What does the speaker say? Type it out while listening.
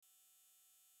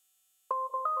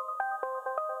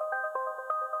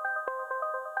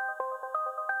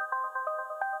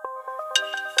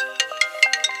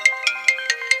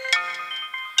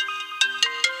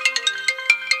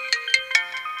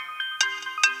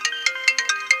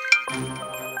Yo,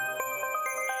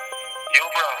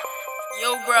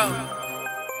 bro.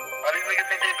 Why these niggas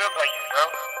think they built like you, bro?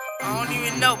 I don't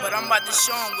even know, but I'm about to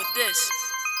show him with this.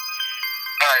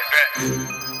 Alright, bet.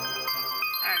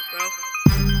 Alright, bro.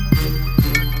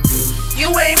 You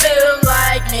ain't built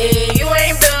like me, you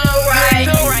ain't built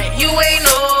right. You ain't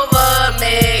over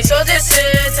me, so just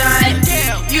sit tight.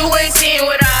 You ain't seen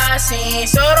what I seen,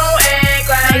 so don't act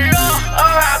like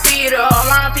R.I.P. to all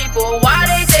my people, why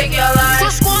they take your life?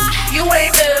 You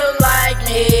ain't built like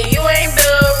me, you ain't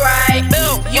built right.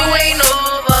 You ain't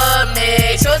over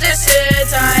me, so just sit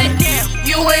tight.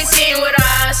 You ain't seen what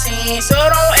I seen, so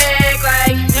don't act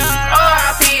like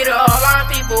R.I.P. to all my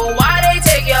people, why they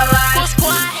take your life?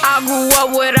 I grew up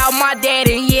without my dad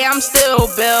and yeah, I'm still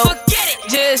built.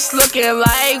 Just looking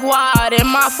like wild and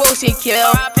my folks get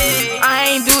killed. I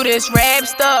ain't do this rap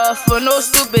stuff for no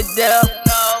stupid deal.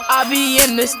 I be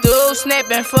in the stool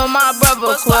snapping for my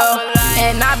brother Quill.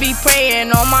 And I be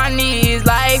praying on my knees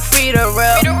like free the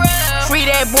real. Free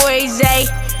that boy Zay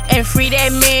and free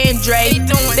that man Dre.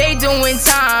 They doing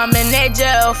time in that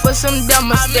jail for some dumb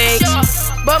mistakes.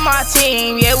 But my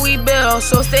team, yeah, we build,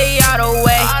 so stay out of the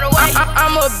way.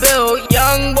 I'm a build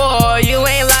young boy, you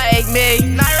ain't like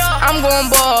me. I'm gon'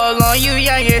 ball on you,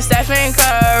 youngin' Stephen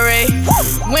Curry.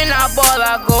 When I ball,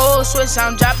 I go switch,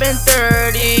 I'm dropping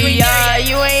 30. Yeah,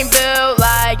 you ain't built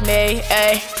like me,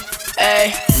 ayy,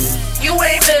 ayy. You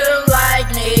ain't built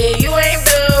like me, you ain't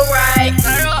built right.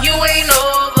 You ain't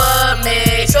over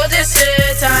me, so just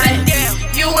sit tight.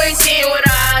 You ain't seen what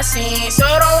I seen, so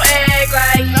don't act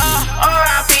like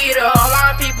R.I.P. to all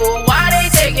my people, why they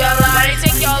take your life?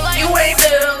 You ain't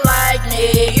built like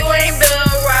me, you ain't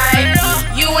built right.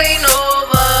 You ain't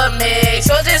over me,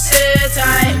 so just sit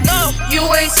tight. You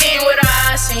ain't seen what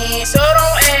I seen, so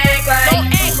don't act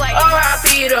like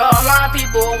R.I.P. to all my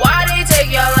people, why they take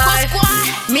your life?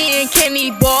 Me and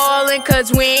Kenny ballin'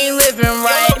 cause we ain't living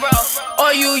right.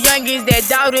 All you youngins that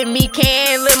doubted me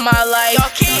can't live my life.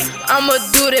 I'ma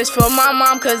do this for my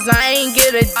mom cause I ain't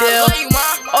get a deal.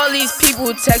 All these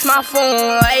people text my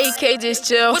phone like, hey, just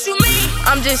chill. What you mean?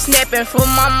 I'm just snapping for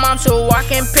my mom so I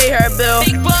can pay her bill.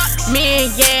 Me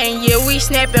and gang, yeah, we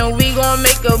snapping, we gon'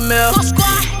 make a meal.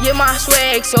 Yeah, my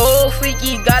swag so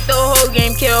freaky, got the whole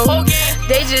game killed.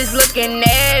 They just looking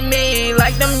at me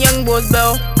like them young boys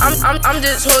built. I'm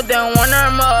just holding one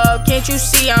arm up, can't you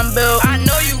see I'm built? I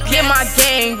know you can. Yeah, my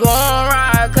gang gon'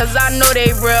 ride, cause I know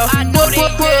they real.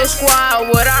 Put squad,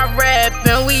 what I rap,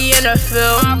 and we in the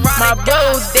field. My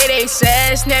bros, they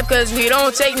sad snap, cause we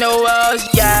don't take no L's,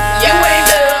 yeah. You ain't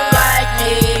built like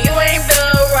me, you ain't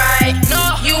built right.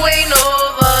 You ain't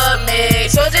over me,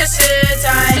 so just sit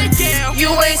tight. You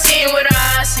ain't seen what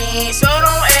I seen, so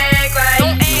don't act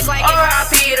like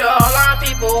R.I.P. to all my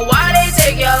people, why they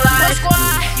take your life?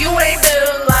 You ain't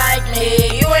built like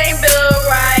me, you ain't built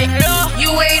right. You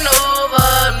ain't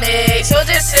over me, so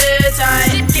just sit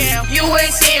tight. You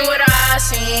ain't seen what I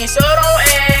seen, so don't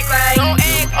act like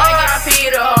R.I.P.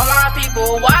 to all my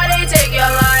people, why they take your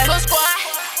life?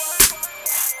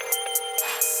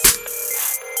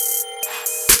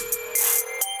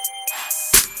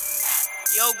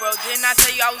 Yo, bro, didn't I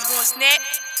tell you I was gonna snap?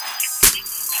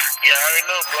 Yeah, I already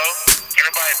know, bro.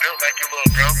 Everybody built like you,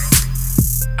 little bro.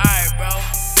 Alright, bro.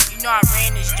 You know I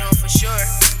ran this joint for sure.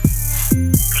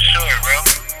 For sure, bro.